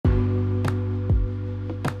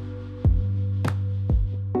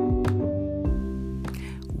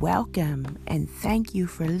Welcome and thank you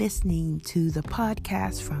for listening to the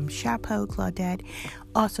podcast from Chapeau Claudette,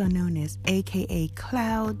 also known as AKA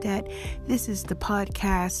Cloudette. This is the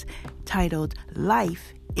podcast titled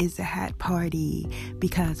Life is a Hat Party,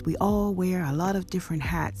 because we all wear a lot of different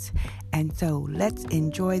hats, and so let's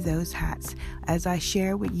enjoy those hats as I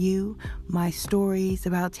share with you my stories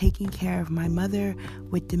about taking care of my mother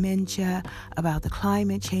with dementia, about the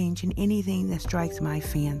climate change, and anything that strikes my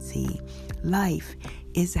fancy. Life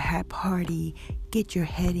is a hat party. Get your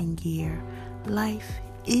head in gear. Life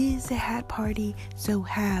is a hat party, so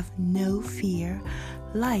have no fear.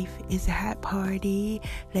 Life is a hat party.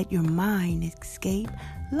 Let your mind escape.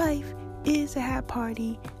 Life is a hat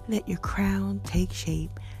party. Let your crown take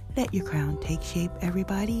shape. Let your crown take shape,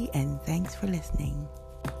 everybody, and thanks for listening.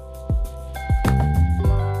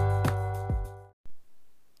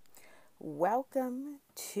 Welcome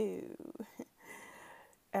to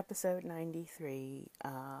episode 93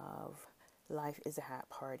 of Life is a Hat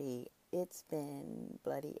Party. It's been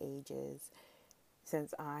bloody ages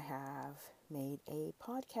since I have made a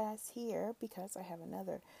podcast here, because I have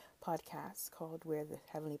another podcast called Where the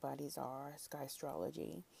Heavenly Bodies Are, Sky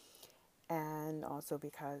Astrology. And also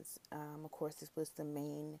because, of course, this was the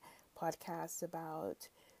main podcast about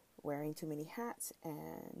wearing too many hats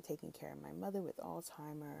and taking care of my mother with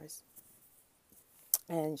Alzheimer's.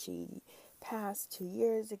 And she passed 2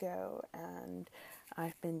 years ago, and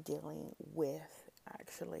I've been dealing with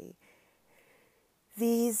actually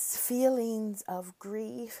these feelings of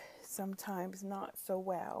grief, sometimes not so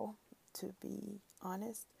well, to be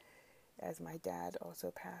honest, as my dad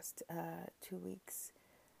also passed 2 weeks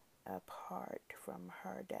apart from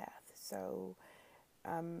her death. So,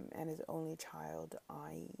 and as only child,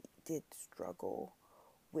 I did struggle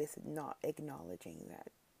with not acknowledging that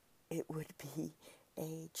it would be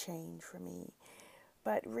a change for me.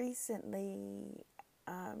 But recently,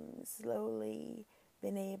 slowly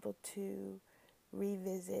been able to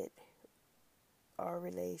revisit our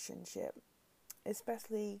relationship,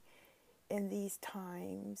 especially in these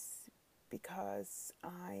times, because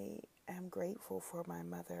I am grateful for my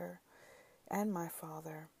mother and my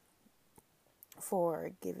father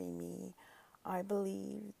for giving me, I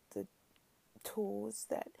believe, the tools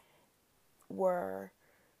that were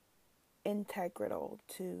integral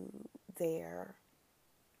to their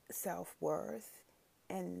self-worth,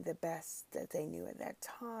 and the best that they knew at that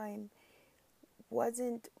time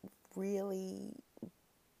wasn't really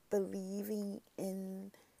believing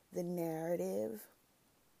in the narrative,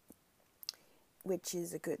 which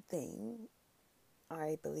is a good thing.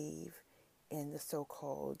 I believe in the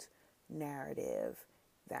so-called narrative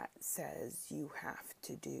that says you have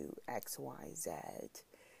to do X, Y, Z.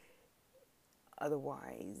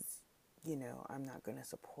 Otherwise, I'm not going to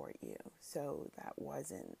support you. So that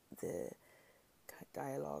wasn't the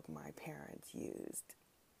dialogue my parents used.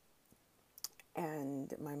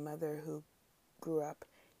 And my mother, who grew up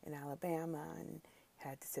in Alabama and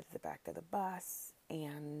had to sit at the back of the bus,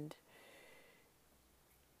 and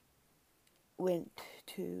went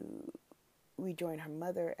to rejoin her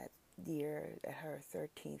mother at her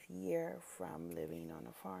 13th year from living on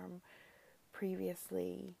a farm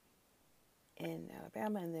previously in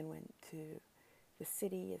Alabama, and then went to the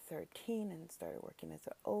city at 13 and started working as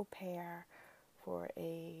an au pair for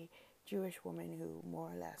a Jewish woman who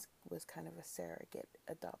more or less was kind of a surrogate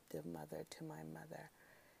adoptive mother to my mother,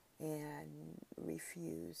 and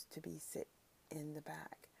refused to be sit in the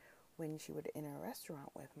back when she would enter a restaurant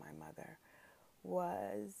with my mother,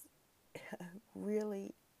 was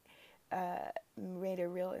really made a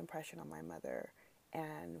real impression on my mother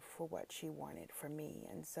and for what she wanted for me.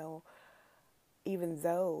 And so even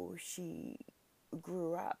though she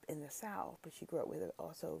grew up in the South, but she grew up with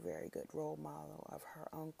also a very good role model of her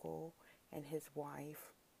uncle and his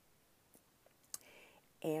wife,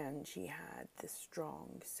 and she had this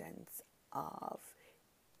strong sense of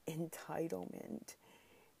entitlement,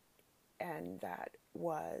 and that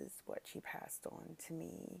was what she passed on to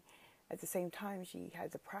me. At the same time, she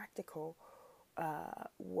has a practical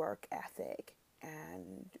work ethic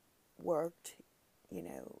and worked,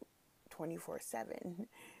 24/7,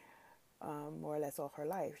 more or less all her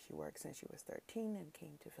life. She worked since she was 13 and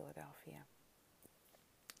came to Philadelphia.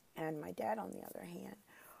 And my dad, on the other hand,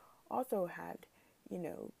 also had,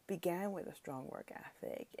 began with a strong work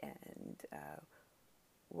ethic and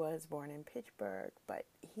was born in Pittsburgh, but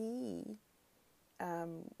he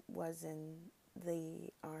was in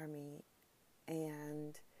the Army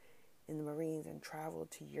and in the Marines, and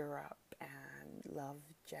traveled to Europe and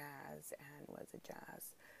loved jazz and was a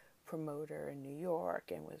jazz promoter in New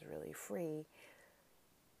York and was really free.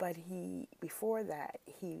 But before that,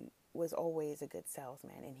 he was always a good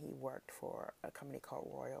salesman, and he worked for a company called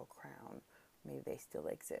Royal Crown. Maybe they still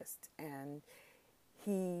exist. And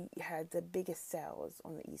he had the biggest sales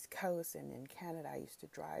on the East Coast, and in Canada. I used to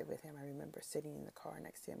drive with him. I remember sitting in the car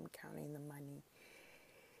next to him, counting the money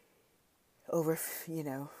over,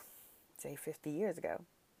 say 50 years ago.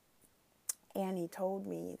 And he told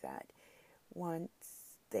me that once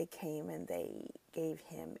they came and they gave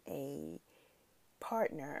him a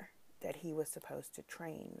partner that he was supposed to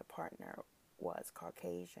train. The partner was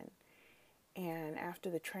Caucasian. And after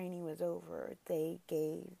the training was over, they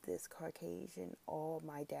gave this Caucasian all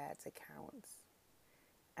my dad's accounts.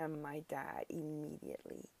 And my dad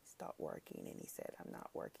immediately stopped working, and he said, I'm not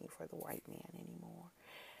working for the white man anymore.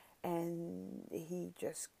 And he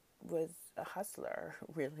just was a hustler,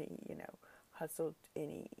 really, hustled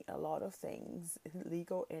in a lot of things,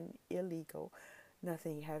 legal and illegal,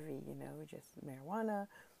 nothing heavy, just marijuana,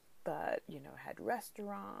 but, had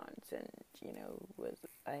restaurants and, was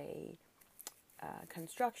a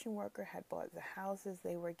construction worker, had bought the houses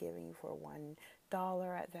they were giving for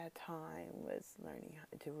 $1 at that time, was learning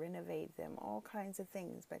how to renovate them, all kinds of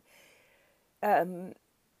things. But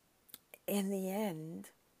in the end,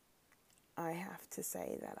 I have to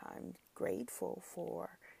say that I'm grateful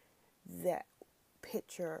for that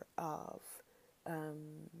picture of,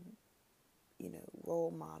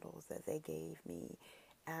 role models that they gave me.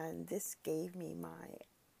 And this gave me my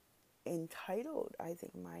entitled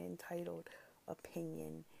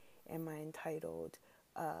opinion and my entitled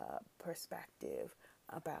perspective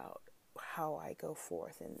about how I go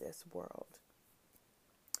forth in this world.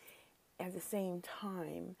 At the same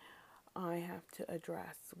time, I have to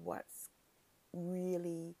address what's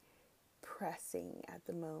really pressing at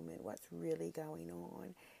the moment, what's really going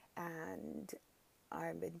on. And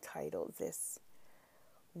I've entitled this,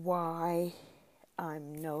 Why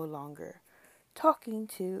I'm No Longer Talking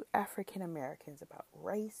to African Americans About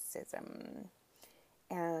Racism.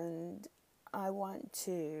 And I want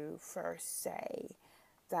to first say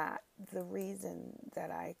that the reason that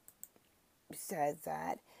I said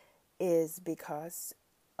that is because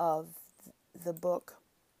of the book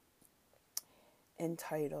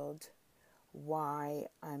entitled Why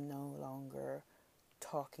I'm No Longer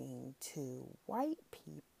Talking to White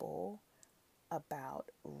People About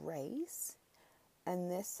Race.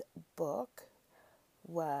 And this book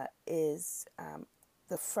is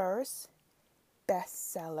the first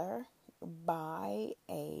bestseller by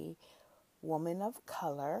a woman of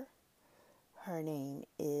color. Her name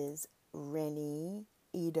is Renee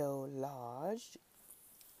Edo Lodge.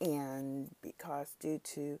 And because due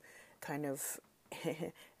to kind of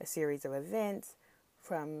a series of events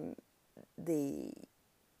from the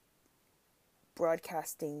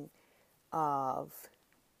broadcasting of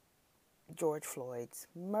George Floyd's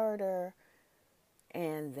murder,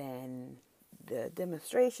 and then the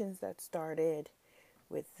demonstrations that started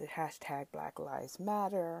with the hashtag Black Lives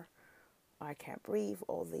Matter, I Can't Breathe,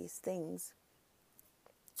 all these things,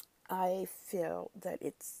 I feel that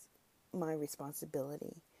it's my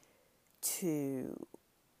responsibility to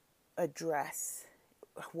address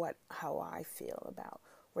how I feel about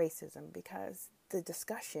racism, because the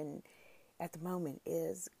discussion at the moment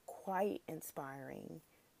is quite inspiring.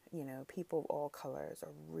 People of all colors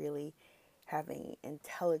are really having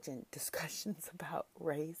intelligent discussions about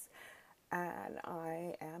race, and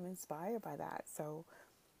I am inspired by that. So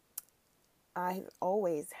I've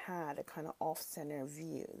always had a kind of off-center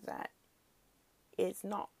view that it's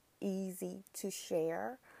not easy to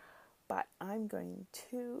share, but I'm going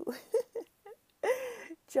to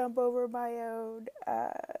jump over my own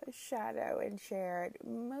shadow and share it,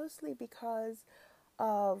 mostly because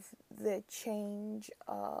of the change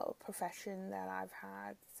of profession that I've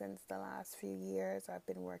had since the last few years. I've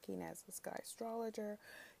been working as a sky astrologer.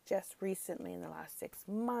 Just recently, in the last 6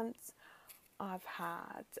 months, I've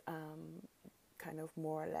had kind of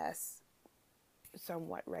more or less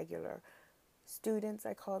somewhat regular students,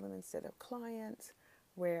 I call them, instead of clients,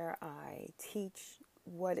 where I teach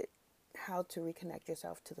how to reconnect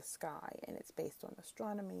yourself to the sky, and it's based on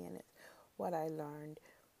astronomy, and it's what I learned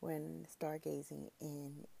when stargazing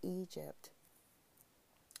in Egypt.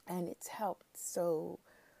 And it's helped so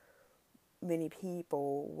many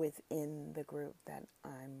people within the group that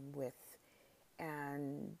I'm with.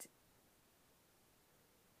 And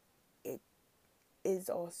it is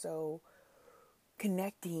also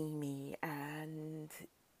connecting me and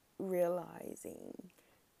realizing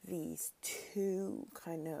these two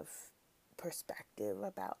kind of perspective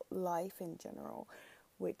about life in general,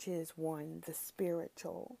 which is one, the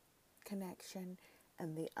spiritual connection,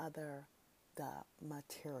 and the other, the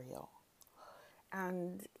material.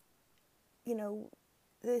 And,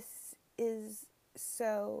 this is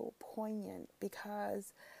so poignant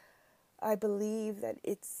because I believe that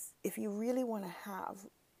it's, if you really want to have,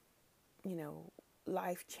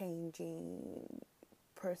 life-changing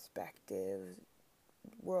perspective,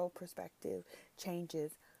 world perspective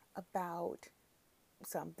changes about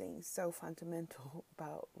something so fundamental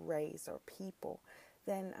about race or people,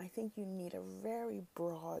 then I think you need a very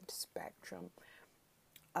broad spectrum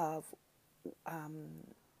of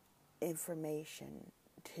information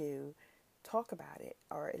to talk about it,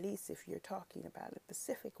 or at least if you're talking about a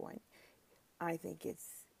specific one, I think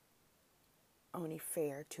it's only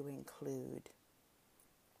fair to include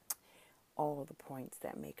all the points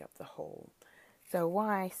that make up the whole. So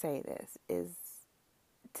why I say this is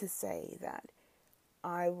to say that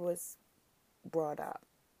I was brought up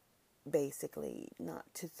basically not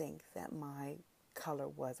to think that my color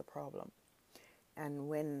was a problem. And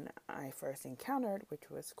when I first encountered, which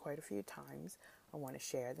was quite a few times, I want to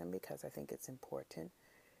share them because I think it's important.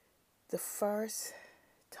 The first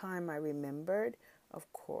time I remembered,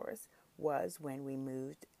 of course, was when we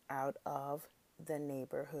moved out of the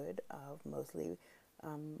neighborhood of mostly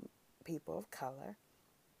people of color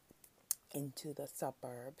into the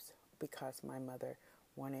suburbs because my mother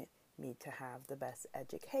wanted me to have the best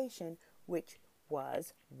education, which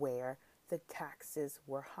was where the taxes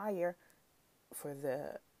were higher for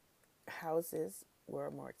the houses were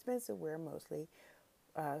more expensive, where mostly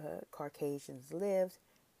Caucasians lived,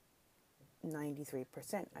 93%,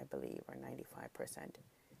 I believe, or 95%,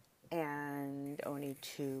 and only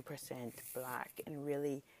 2% black. And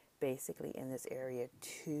really, basically, in this area,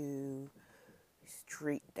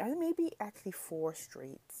 maybe actually 4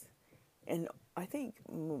 streets. And I think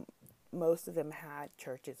most of them had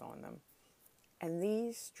churches on them. And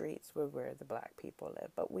these streets were where the black people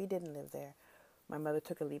lived, but we didn't live there. My mother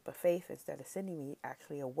took a leap of faith. Instead of sending me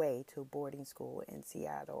actually away to boarding school in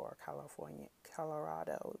Seattle or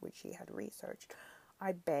Colorado, which she had researched,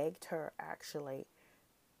 I begged her actually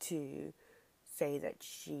to say that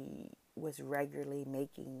she was regularly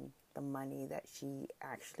making the money that she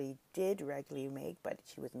actually did regularly make, but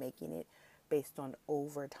she was making it based on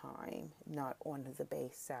overtime, not on the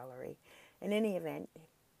base salary. In any event,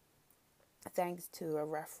 thanks to a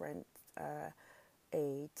reference,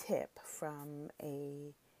 a tip from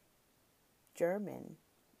a German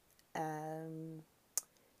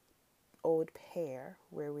old pair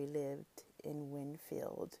where we lived in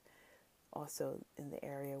Winfield, also in the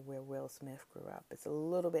area where Will Smith grew up. It's a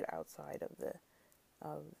little bit outside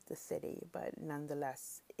of the city, but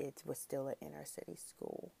nonetheless, it was still an inner city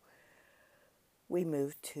school. We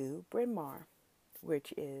moved to Bryn Mawr,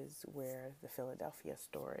 which is where the Philadelphia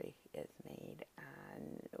story is made,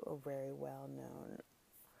 and a very well-known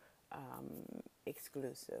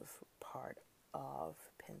exclusive part of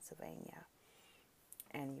Pennsylvania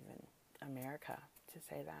and even America, to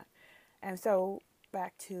say that. And so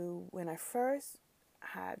back to when I first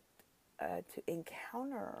had to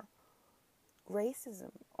encounter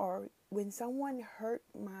racism, or when someone hurt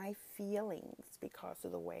my feelings because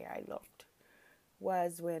of the way I looked,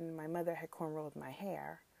 was when my mother had cornrowed my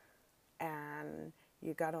hair and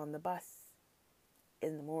you got on the bus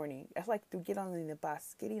in the morning. It's like to get on the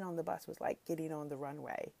bus. Getting on the bus was like getting on the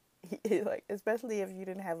runway. Like, especially if you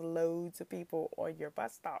didn't have loads of people on your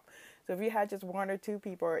bus stop. So if you had just 1 or 2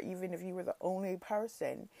 people, or even if you were the only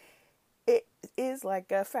person, it is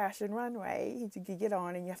like a fashion runway. You get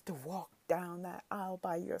on and you have to walk down that aisle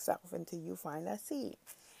by yourself until you find a seat.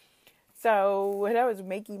 So when I was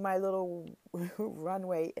making my little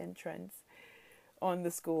runway entrance on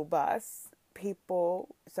the school bus,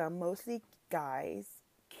 people, some mostly guys,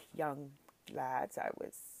 young lads, I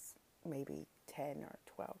was maybe 10 or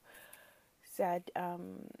 12, said,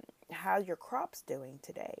 how's your crops doing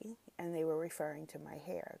today? And they were referring to my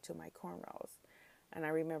hair, to my cornrows. And I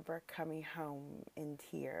remember coming home in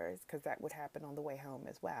tears, because that would happen on the way home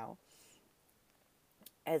as well,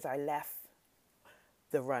 as I left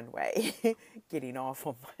the runway, getting off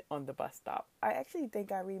on the bus stop. I actually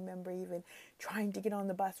think I remember even trying to get on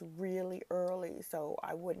the bus really early so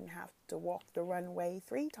I wouldn't have to walk the runway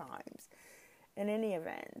 3 times. In any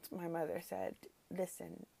event, my mother said,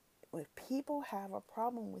 listen, if people have a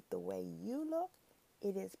problem with the way you look,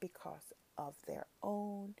 it is because of their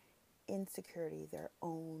own insecurity, their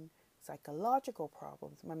own psychological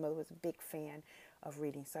problems. My mother was a big fan of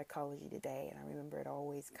reading Psychology Today, and I remember it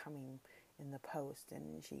always coming in the post,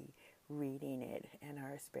 and she reading it in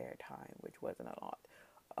her spare time, which wasn't a lot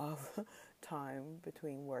of time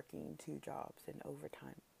between working 2 jobs and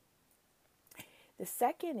overtime. The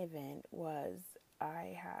second event was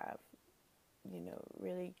I have,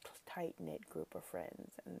 really tight-knit group of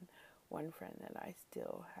friends, and one friend that I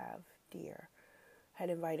still have dear, had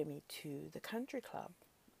invited me to the country club,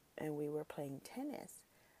 and we were playing tennis.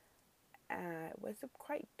 It was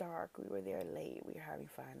quite dark. We were there late. We were having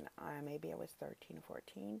fun. Maybe I was 13 or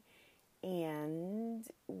 14. And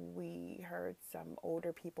we heard some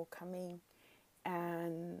older people coming.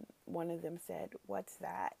 And one of them said, "What's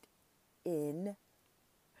that in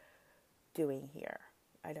doing here?"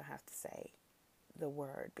 I don't have to say the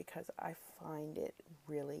word because I find it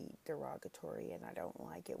really derogatory, and I don't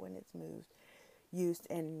like it when it's used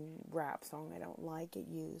in rap song. I don't like it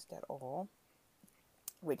used at all,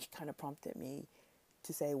 which kind of prompted me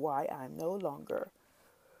to say why I'm no longer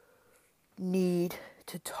need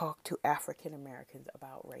to talk to African Americans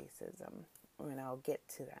about racism. And I'll get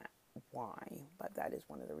to that why, but that is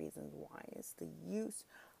one of the reasons why. It's the use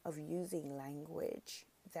of using language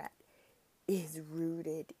that is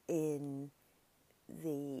rooted in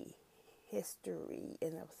the history,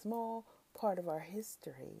 in a small part of our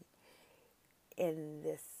history in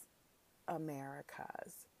this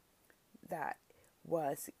Americas, that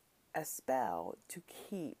was a spell to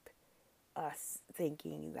keep us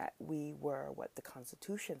thinking that we were what the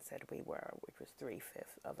Constitution said we were, which was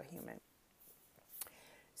 3/5 of a human.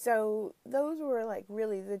 So those were like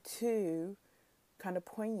really the two kind of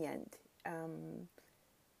poignant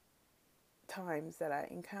times that I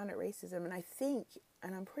encountered racism. And I think,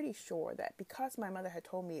 and I'm pretty sure that because my mother had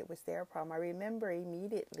told me it was their problem, I remember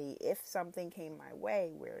immediately if something came my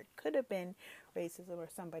way where it could have been racism or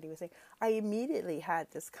somebody was saying, I immediately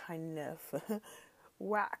had this kind of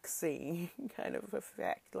waxing kind of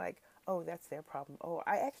effect, like, oh, that's their problem. Oh,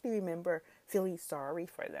 I actually remember feeling sorry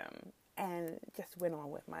for them and just went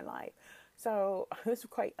on with my life. So I was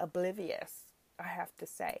quite oblivious, I have to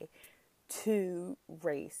say, to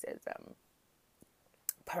racism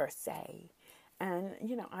per se. And,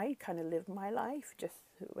 I kind of lived my life just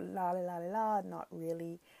la la la la, not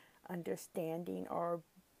really understanding or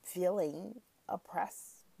feeling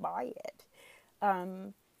oppressed by it.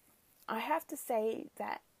 I have to say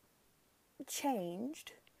that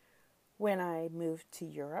changed when I moved to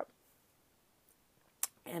Europe,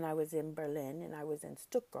 and I was in Berlin and I was in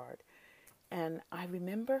Stuttgart. And I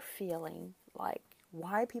remember feeling like,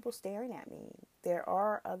 why are people staring at me? There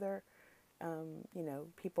are other,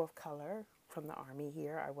 people of color from the army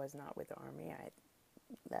here. I was not with the army. I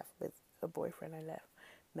left with a boyfriend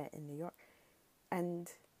met in New York.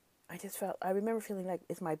 And I remember feeling like,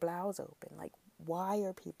 is my blouse open? Like, why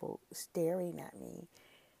are people staring at me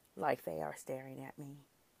like they are staring at me?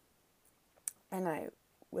 And I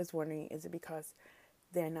was wondering, is it because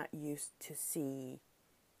they're not used to see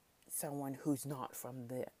someone who's not from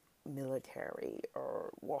the military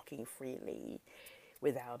or walking freely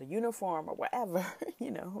without a uniform or whatever,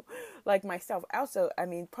 like myself. Also,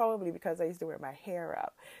 probably because I used to wear my hair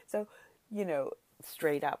up. So,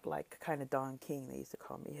 straight up, like kind of Don King. They used to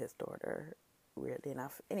call me his daughter, weirdly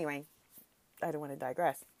enough. Anyway, I don't want to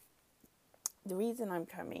digress. The reason I'm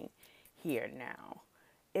coming here now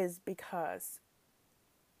is because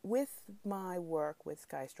with my work with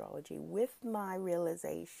Sky Astrology, with my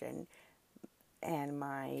realization and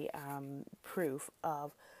my proof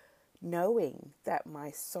of knowing that my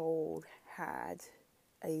soul had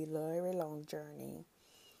a very long journey,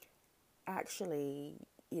 actually,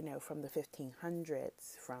 from the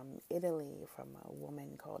 1500s, from Italy, from a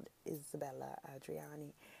woman called Isabella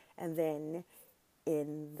Adriani, and then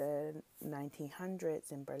in the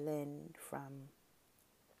 1900s in Berlin from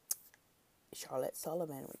Charlotte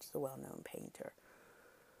Sullivan, which is a well-known painter,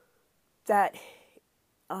 that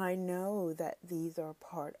I know that these are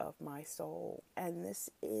part of my soul. And this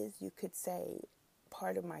is, you could say,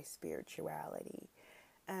 part of my spirituality.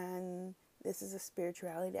 And this is a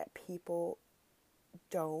spirituality that people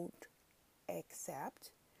don't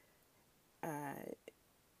accept.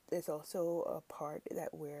 There's also a part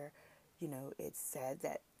that where, it's said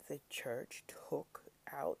that the church took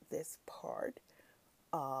out this part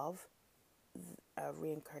of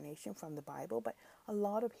reincarnation from the Bible, but a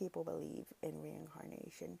lot of people believe in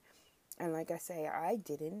reincarnation. And like I say, I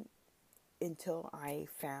didn't until I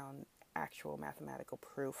found actual mathematical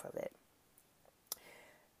proof of it.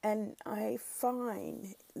 And I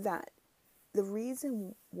find that the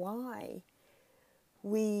reason why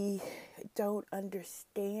we don't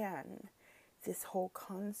understand this whole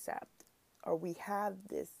concept, or we have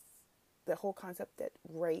the whole concept that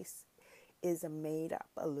race is a made-up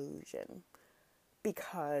illusion,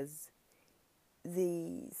 because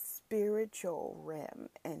the spiritual realm,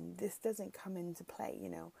 and this doesn't come into play,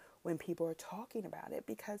 when people are talking about it,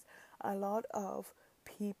 because a lot of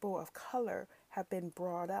people of color have been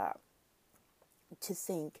brought up to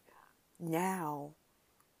think now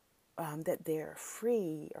that they're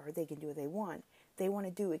free or they can do what they want. They want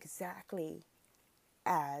to do exactly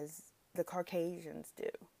as the Caucasians do.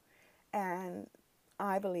 And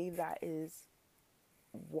I believe that is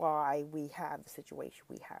why we have the situation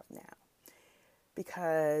we have now.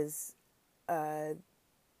 Because, the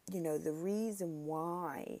reason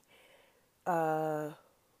why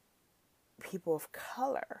people of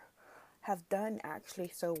color have done actually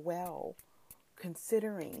so well,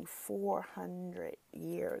 considering 400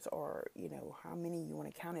 years, or how many you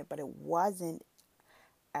want to count it, but it wasn't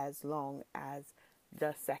as long as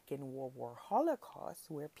the Second World War Holocaust,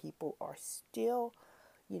 where people are still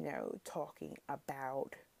talking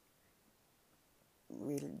about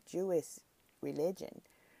Jewish religion,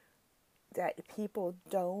 that people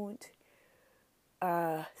don't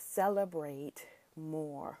celebrate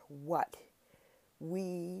more what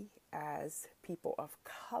we as people of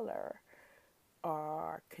color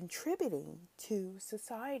are contributing to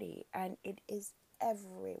society. And it is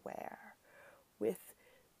everywhere, with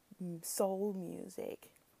soul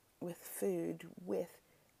music, with food, with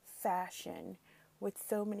fashion, with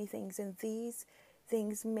so many things. And these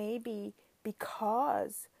things may be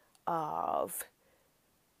because of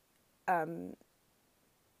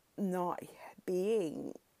not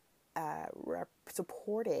being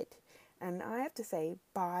supported, and I have to say,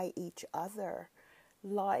 by each other,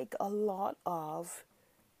 like a lot of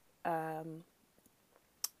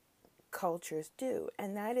cultures do.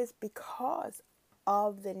 And that is because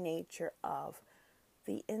of the nature of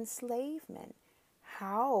the enslavement.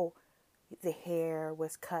 How the hair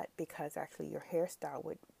was cut, because actually your hairstyle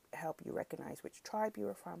would help you recognize which tribe you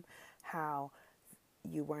were from. How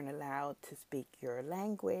you weren't allowed to speak your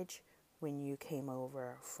language when you came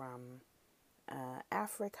over from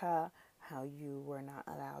Africa. How you were not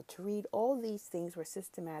allowed to read. All these things were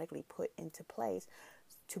systematically put into place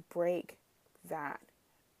to break that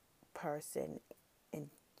person and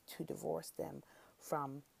to divorce them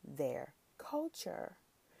from their culture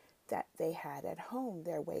that they had at home,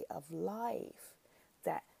 their way of life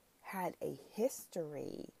that had a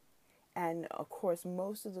history. And of course,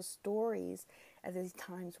 most of the stories at these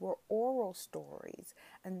times were oral stories.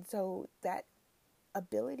 And so that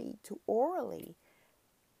ability to orally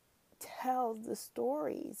tell the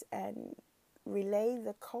stories and relay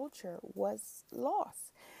the culture was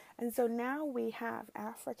lost. And so now we have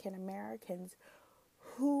African Americans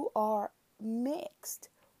who are mixed,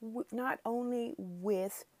 not only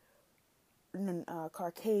with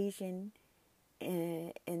Caucasian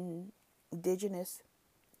and indigenous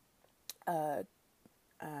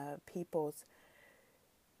people's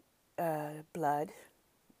blood,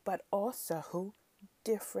 but also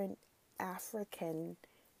different African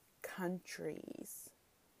countries'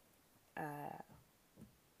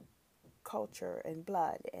 culture and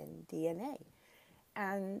blood and DNA.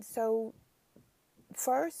 And so,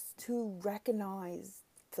 first, to recognize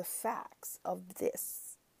the facts of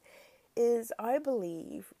this is, I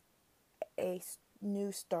believe, a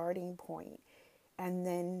new starting point. And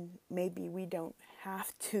then maybe we don't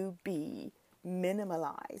have to be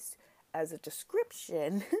minimalized as a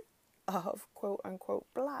description of quote unquote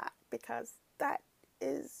black, because that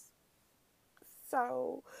is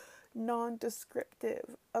so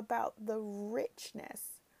non-descriptive about the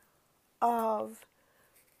richness of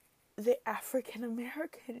the African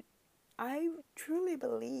American. I truly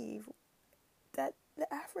believe that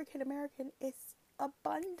the African American is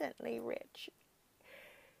abundantly rich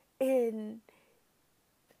in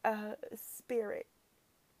spirit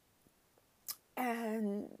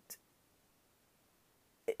and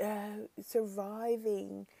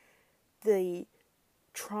surviving the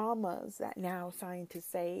traumas that now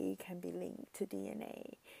scientists say can be linked to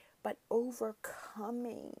DNA, but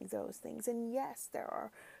overcoming those things. And yes, there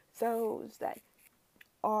are those that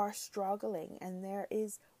are struggling, and there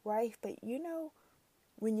is rife, but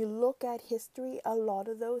when you look at history, a lot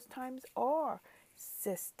of those times are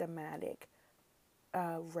systematic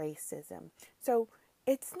racism. So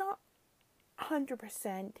it's not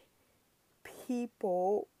 100%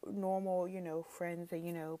 people, normal, friends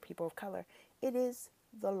and, people of color. It is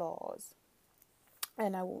the laws.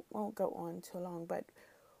 And I won't go on too long, but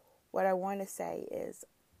what I want to say is,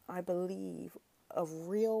 I believe a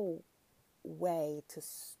real way to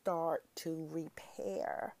start to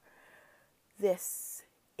repair this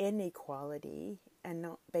inequality and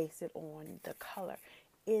not base it on the color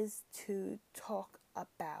is to talk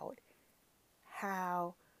about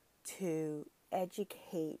how to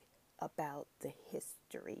educate about the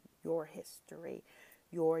history, your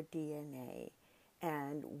DNA,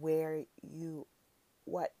 and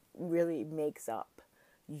what really makes up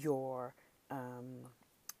your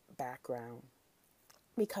background.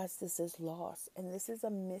 because this is lost, and this is a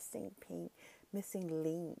missing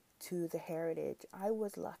link to the heritage. I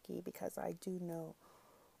was lucky because I do know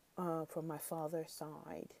from my father's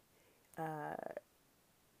side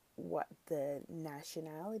what the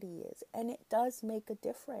nationality is, and it does make a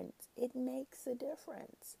difference. It makes a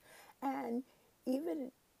difference. And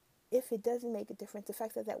even if it doesn't make a difference, the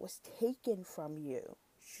fact that that was taken from you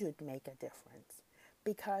should make a difference,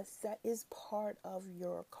 because that is part of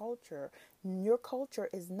your culture. Your culture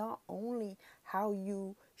is not only how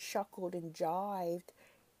you shuckled and jived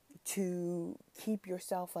to keep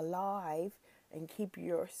yourself alive and keep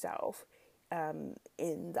yourself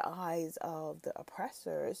in the eyes of the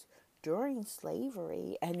oppressors during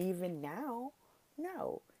slavery and even now.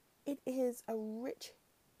 No, it is a rich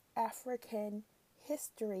African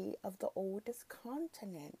history of the oldest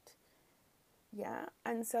continent. Yeah,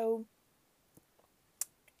 and so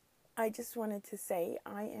I just wanted to say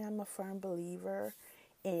I am a firm believer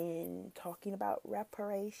in talking about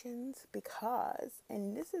reparations because,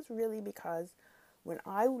 and this is really because when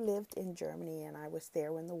I lived in Germany and I was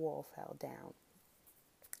there when the wall fell down,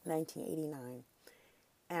 1989,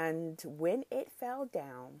 and when it fell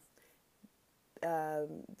down,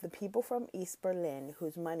 the people from East Berlin,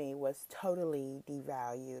 whose money was totally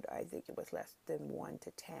devalued, I think it was less than 1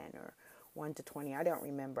 to 10 or 1 to 20, I don't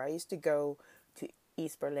remember. I used to go to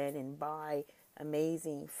East Berlin and buy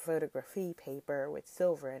amazing photography paper with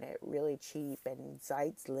silver in it, really cheap, and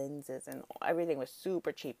Zeiss lenses, and everything was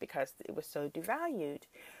super cheap because it was so devalued.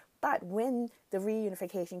 But when the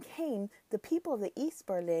reunification came, the people of the East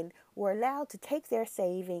Berlin were allowed to take their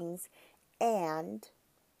savings and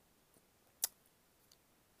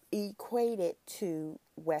equate it to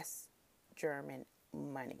West German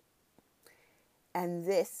money. And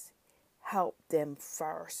this helped them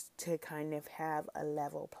first to kind of have a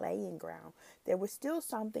level playing ground. There was still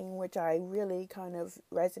something which I really kind of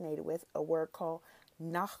resonated with, a word called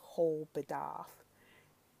Nachholbedarf.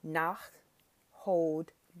 Nachholbedarf.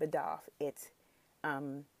 It's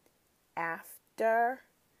after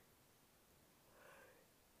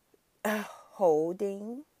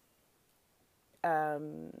holding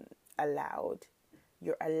allowed.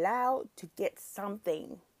 You're allowed to get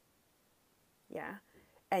something. Yeah.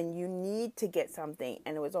 And you need to get something.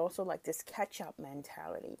 And it was also like this catch-up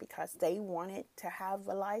mentality because they wanted to have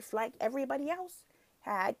a life like everybody else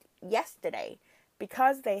had yesterday.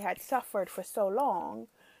 Because they had suffered for so long,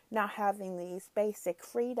 not having these basic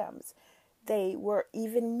freedoms, they were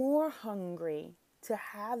even more hungry to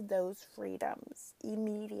have those freedoms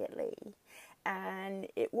immediately. And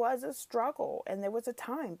it was a struggle, and there was a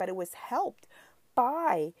time, but it was helped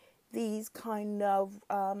by these kind of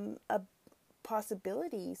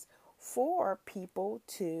possibilities for people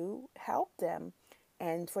to help them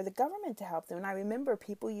and for the government to help them. And I remember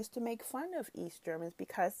people used to make fun of East Germans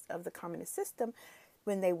because of the communist system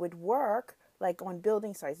when they would work like on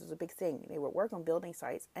building sites. It was a big thing. They would work on building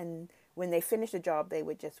sites, and when they finished the job, they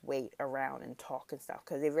would just wait around and talk and stuff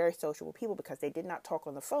because they're very sociable people, because they did not talk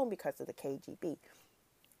on the phone because of the KGB.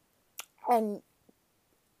 And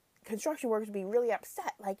construction workers would be really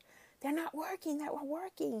upset, like, they're not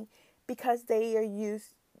working, because they are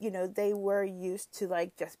used, they were used to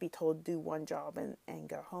like just be told do one job and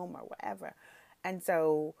go home or whatever. And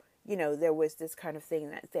so, there was this kind of thing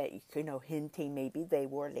that hinting maybe they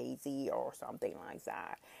were lazy or something like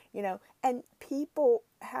that, and people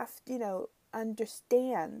have,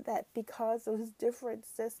 understand that because of those different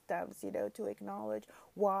systems, to acknowledge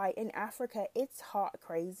why in Africa it's hot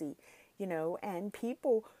crazy, and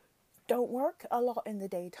people don't work a lot in the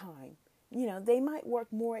daytime. They might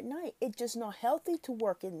work more at night. It's just not healthy to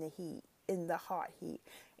work in the heat, in the hot heat.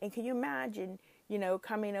 And can you imagine,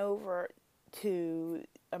 coming over to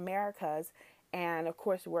Americas and, of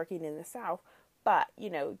course, working in the South, but,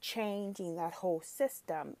 changing that whole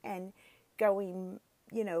system and going,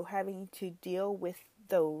 having to deal with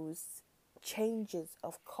those changes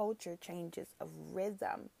of culture, changes of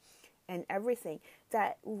rhythm and everything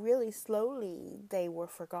that really slowly they were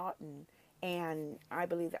forgotten. And I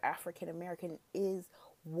believe the African American is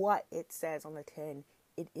what it says on the tin.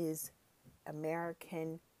 It is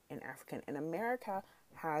American and African. And America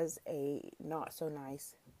has a not so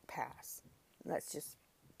nice past. Let's just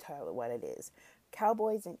tell it what it is.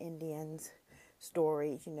 Cowboys and Indians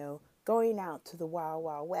stories, going out to the Wild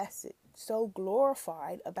Wild West. It's so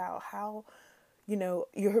glorified about how,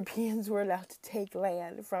 Europeans were allowed to take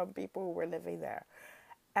land from people who were living there.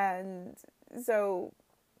 And so,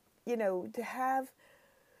 to have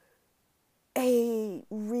a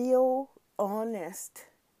real, honest,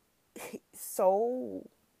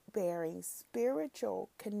 soul-bearing, spiritual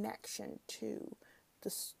connection to the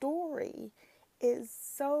story is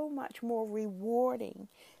so much more rewarding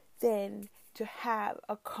than to have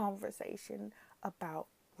a conversation about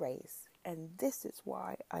race. And this is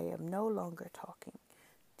why I am no longer talking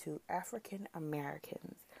to African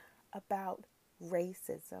Americans about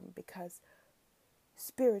racism, because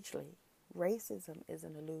spiritually, racism is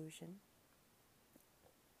an illusion.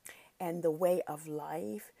 And the way of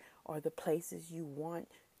life, or the places you want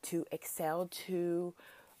to excel to,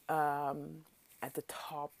 at the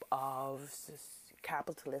top of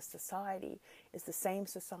capitalist society, is the same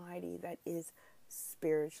society that is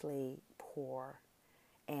spiritually poor,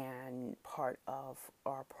 and part of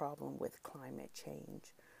our problem with climate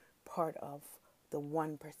change, part of the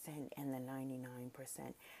 1% and the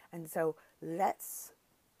 99%. And so let's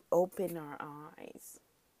open our eyes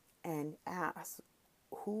and ask,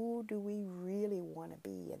 who do we really want to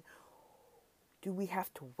be? And do we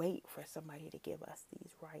have to wait for somebody to give us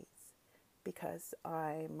these rights? Because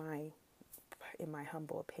in my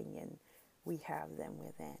humble opinion, we have them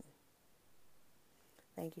within.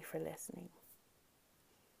 Thank you for listening.